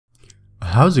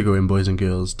How's it going, boys and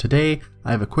girls? Today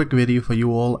I have a quick video for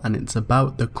you all and it's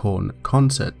about the Korn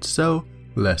concert, so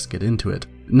let's get into it.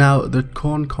 Now, the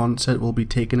Korn concert will be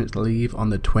taking its leave on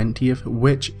the 20th,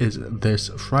 which is this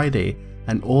Friday,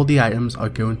 and all the items are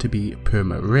going to be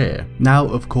perma rare. Now,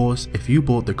 of course, if you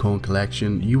bought the Korn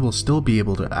collection, you will still be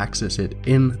able to access it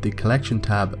in the collection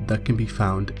tab that can be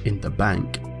found in the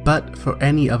bank. But for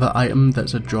any other item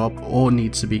that's a drop or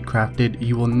needs to be crafted,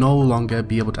 you will no longer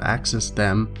be able to access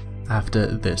them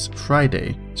after this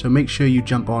Friday. So make sure you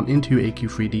jump on into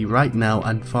AQ3D right now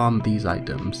and farm these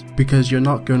items, because you're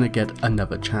not going to get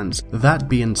another chance. That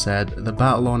being said, the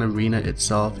Battle On Arena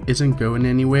itself isn't going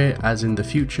anywhere, as in the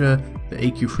future the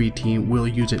AQ3 team will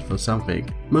use it for something,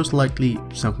 most likely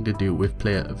something to do with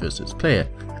player versus player,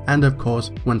 and of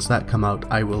course once that come out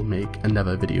I will make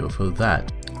another video for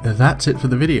that. That's it for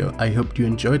the video. I hope you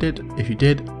enjoyed it. If you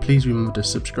did, please remember to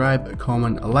subscribe,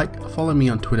 comment, like, follow me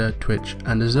on Twitter, Twitch,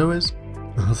 and as always,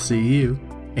 I'll see you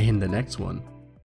in the next one.